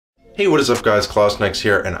Hey, what is up guys, Klassen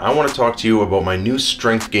here, and I want to talk to you about my new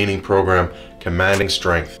strength gaining program, Commanding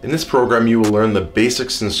Strength. In this program, you will learn the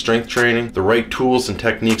basics in strength training, the right tools and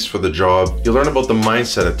techniques for the job. You'll learn about the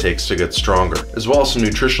mindset it takes to get stronger, as well as some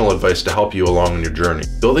nutritional advice to help you along in your journey.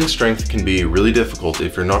 Building strength can be really difficult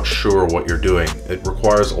if you're not sure what you're doing. It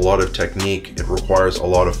requires a lot of technique, it requires a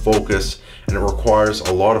lot of focus, and it requires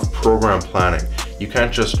a lot of program planning. You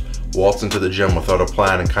can't just waltz into the gym without a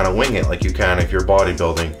plan and kind of wing it like you can if you're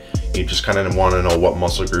bodybuilding. You just kind of want to know what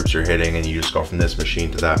muscle groups you're hitting and you just go from this machine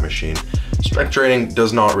to that machine. Strength training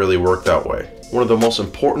does not really work that way. One of the most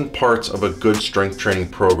important parts of a good strength training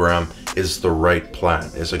program is the right plan,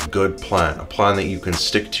 is a good plan, a plan that you can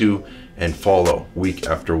stick to and follow week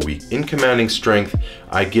after week. In Commanding Strength,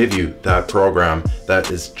 I give you that program that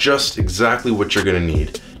is just exactly what you're going to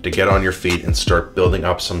need to get on your feet and start building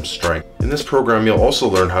up some strength. In this program, you'll also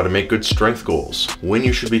learn how to make good strength goals, when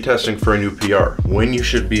you should be testing for a new PR, when you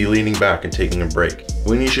should be leaning back and taking a break,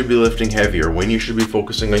 when you should be lifting heavier, when you should be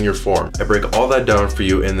focusing on your form. I break all that down for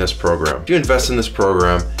you in this program. If you invest in this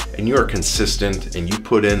program and you are consistent and you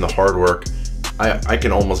put in the hard work, I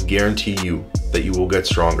can almost guarantee you that you will get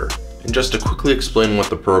stronger. And just to quickly explain what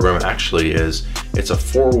the program actually is, it's a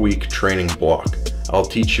 4-week training block. I'll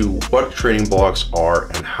teach you what training blocks are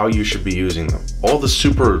and how you should be using them. All the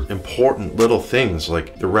super important little things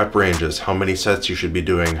like the rep ranges, how many sets you should be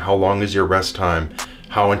doing, how long is your rest time,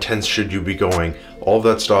 how intense should you be going, all of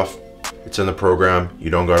that stuff, it's in the program. You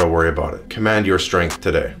don't gotta worry about it. Command your strength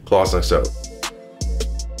today. Klassen out.